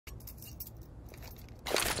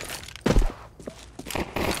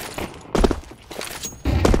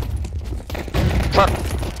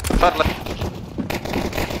Car left.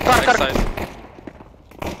 Car. Side.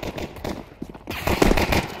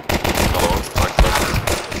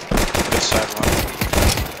 This side one.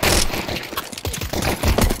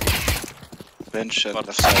 Bench and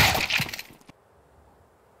left side.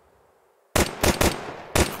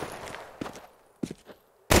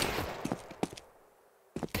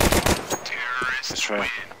 That's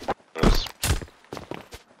right. Yes.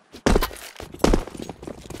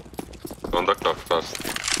 Contact up fast.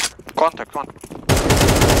 Contact.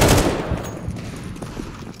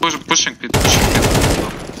 Pushing pit.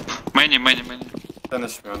 Many.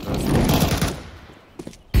 Finish me on this.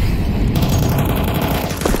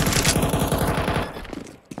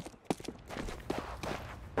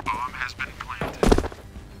 Bomb has been planted.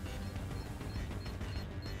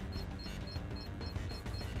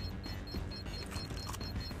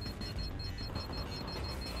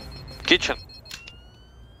 Kitchen.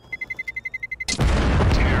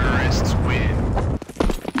 Terrorists win.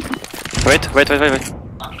 Wait.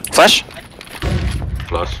 Flash?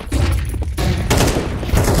 Flash.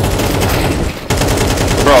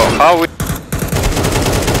 Bro, how we...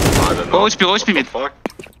 I don't know. Low HP mid. Fuck.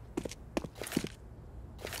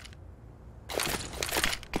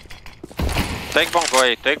 Take bomb, go A.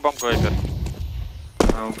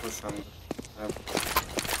 I'll push on.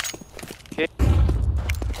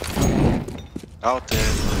 Out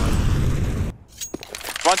there.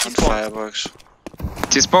 One On T-spawn. fireworks.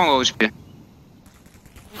 T-spawn low HP.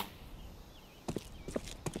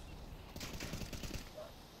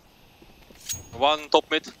 One top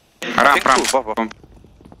mid. Ramp.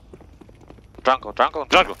 Jungle.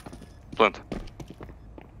 Plant.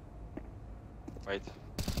 Wait.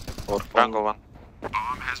 Jungle one.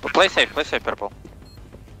 Play safe, purple.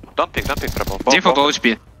 Don't pick purple. Default low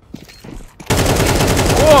HP.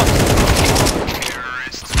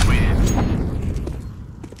 Terrorists win.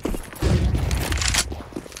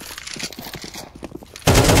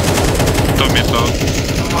 Two mid low.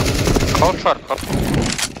 Hold short.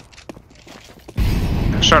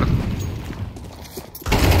 Short.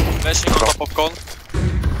 Flashing on top of con.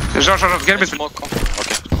 Short. Get mid. Smoke con.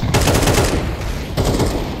 Okay.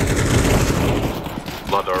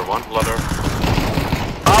 Ladder.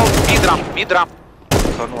 Out, mid ramp.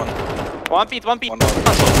 Con one. One pit. One out.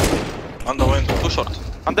 On the window. Too short.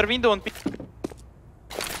 Under window on pit.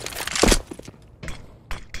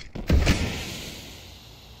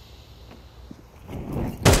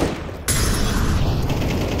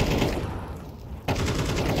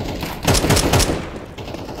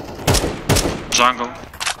 Jungle.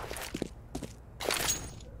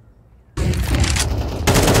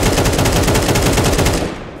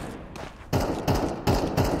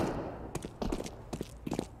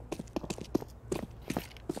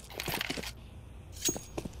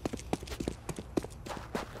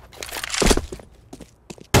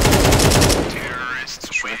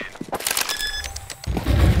 Terrorists win.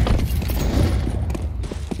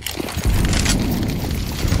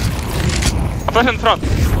 Flash in front.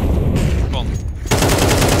 Con.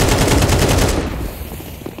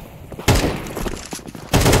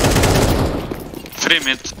 Three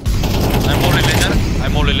mid.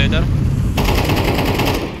 I'm only later.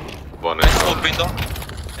 One I is smoke window.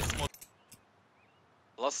 I smoke.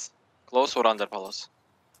 Palace. Close or under palace?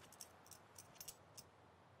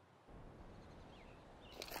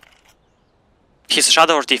 He's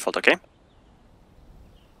shadow or default, okay?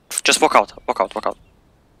 Just walk out.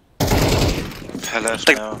 Palace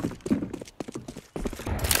Take- now.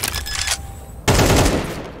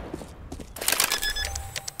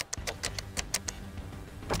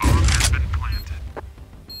 Bomb has been planted.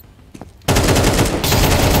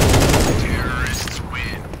 Terrorists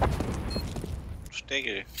win.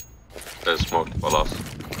 Stay. They smoked Palace.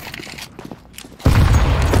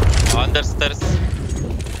 Under stairs.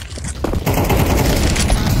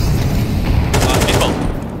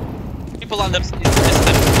 People under stairs.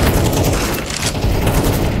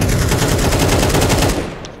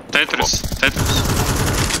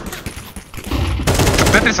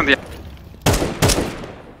 Tetris on the...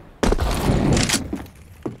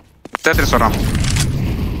 Tetris or ramp.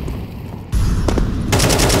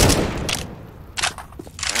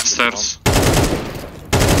 Stairs.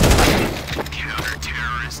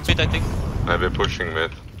 Counter-terrorists. Mid, I think. Maybe pushing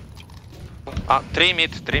mid. 3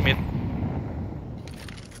 mid.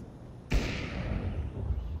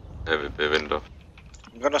 Heavy B window.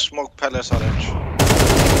 I'm gonna smoke Palace orange.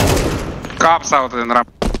 Cops out and ramp.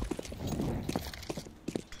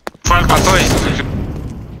 Fuck, Matoy.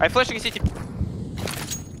 I flashing city.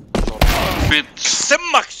 Mid.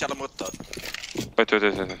 Semmak siellä mutta. Wait.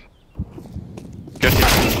 Get it.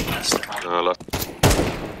 Last.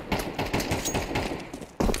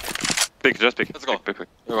 Pick, just pick. Let's go. Pick. You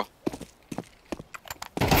go.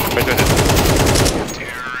 Wait.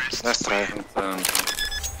 Nice try. And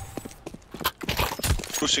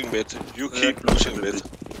Pushing mid. You keep pushing mid.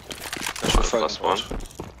 That's what Plus fucking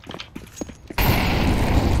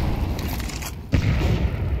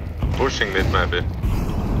one. Pushing mid maybe.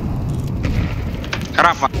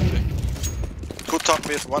 Ramp one. Good top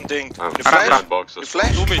mid, one ding. I'm You flash? behind boxes. You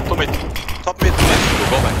flash? 2 mid. Top mid.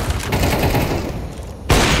 Go back.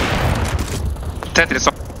 Tetris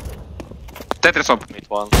op. Tetris op. Mid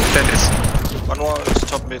 1. Tetris. One more is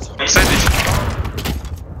top mid. Sandwich.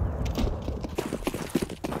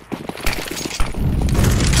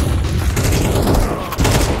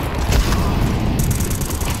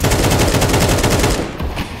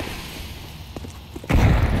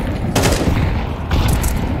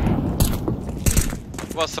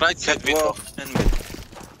 Was right side Cat window wall. and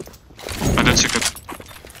mid. I don't see good.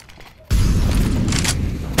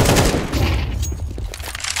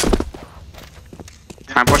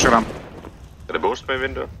 I'm pushing ramp. Can I boost my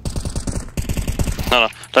window? No.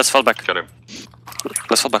 Let's fall back. Got him.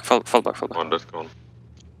 Let's fall back. Fall back. One that's gone.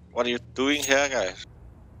 What are you doing here, guys?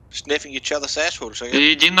 Sniffing each other's assholes again?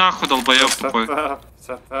 Иди нахуй, долбоёб тупой.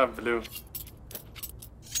 shut up, blue.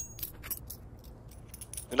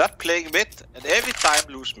 You're not playing mid, and every time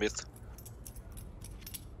lose mid.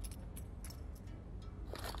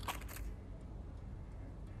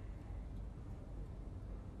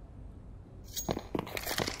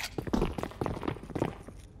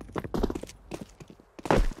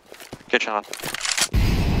 Kitchen up.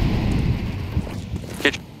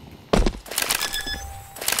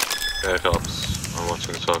 Yeah, it helps. I'm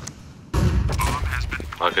watching top.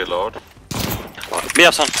 I reload. Be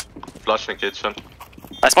up, son. Flashing kitchen.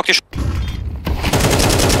 I smoked you.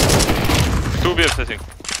 2 beers, I think.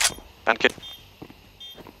 And kid.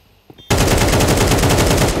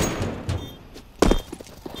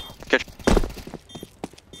 Kitchen.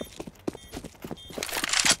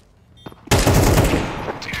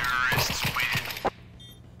 Terrorists win.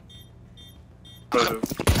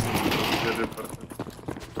 Get reported.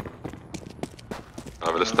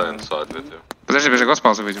 I will stay inside with you. Подожди, бежи, го с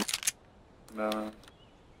паузы выйдем. Да.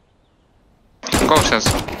 Go сейчас.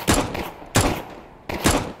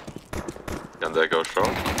 Can they go short?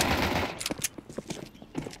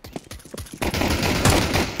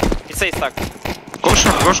 It's A stack. Go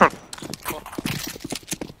short.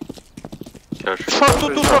 Yeah, sure. Short,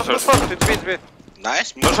 2 short. It's mid.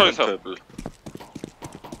 Nice Don't show movement, yourself. purple.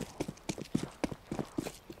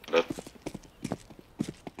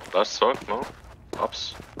 Last short, no?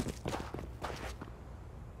 Ups.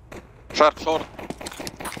 Short.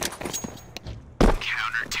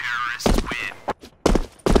 Counter-terrorists win.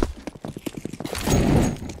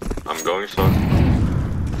 I'm going short.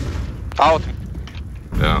 Out.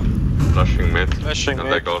 Yeah. Flashing mid. Flashing Can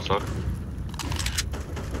mid. they go short?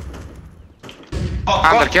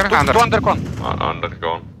 Under, care, under. 2 under con. Under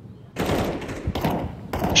gone.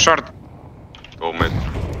 Short. Go mid.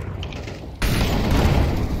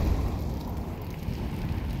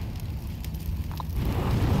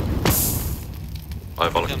 I I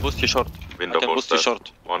will can boost you short. window I can boost you booster.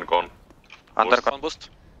 short. One gone. Under Boost. con boost.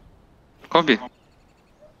 Go B.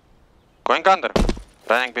 Going under.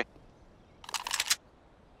 Running B.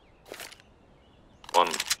 One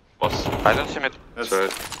was I don't see mid.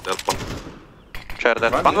 third. That one. Share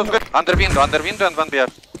that. One One was good. Under window and one BR.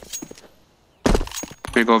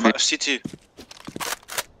 We go B. City.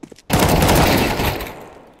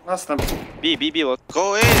 Last time. B.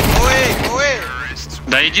 Go away!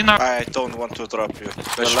 Да иди на... I don't want to drop you.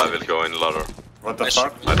 I will go in ladder. What the Nice.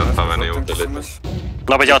 fuck? I don't have any Nothing utility. much.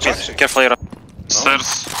 Nobody out mid. Careful, Ira.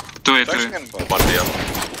 Stairs. 2 Flashing A3. and bomb. One DF.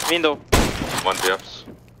 Window. One DFs.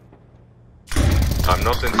 I'm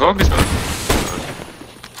not in Go B. short.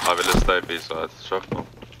 I will stay B side. Short now.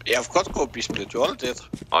 Yeah, I've got go B split, you all did.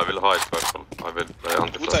 I will hide purple. I will play Good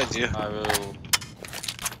anti-flash. idea. I will.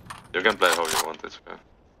 You can play how you want, it's okay.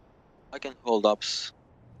 I can hold ups.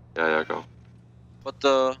 Yeah, go. But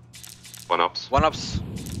One ups. 1 ups.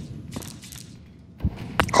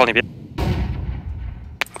 Holding B.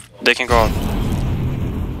 They can go out.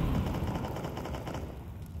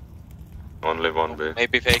 Only one B.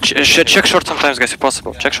 Maybe fake. Check short sometimes, guys, if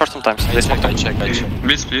possible. Check short sometimes. They smoke I them. check.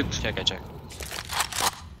 Mid split. Check.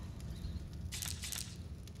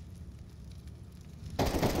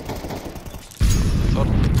 Short.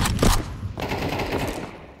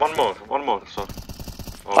 One more, so.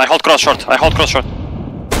 Oh, I hold cross short.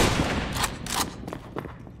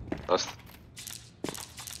 last.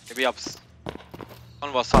 Maybe ups.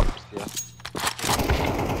 One was up. Yeah.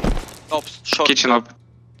 Ops. Short. Kitchen up.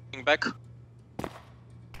 Back.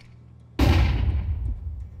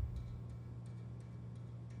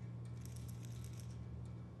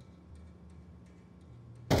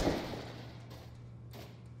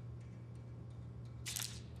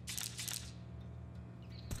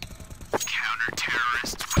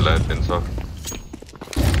 Late in soft.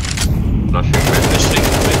 Rushing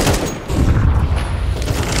mid.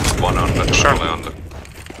 One under, Sure. only under.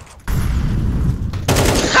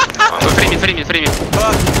 Free me.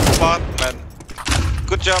 Fuck, bot, man.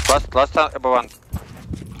 Good job. Last time above one.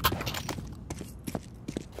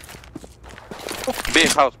 B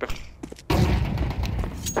house. B.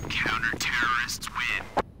 Counter-terrorists win.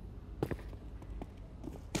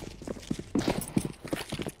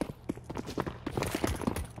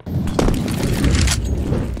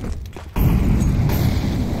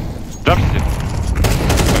 Drop it.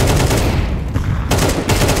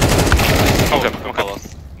 Okay.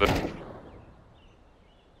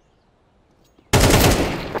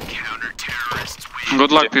 Counter-terrorists win.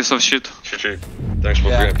 Good luck, piece of shit. GG. Thanks for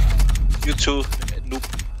the Yeah. game. You too, noob.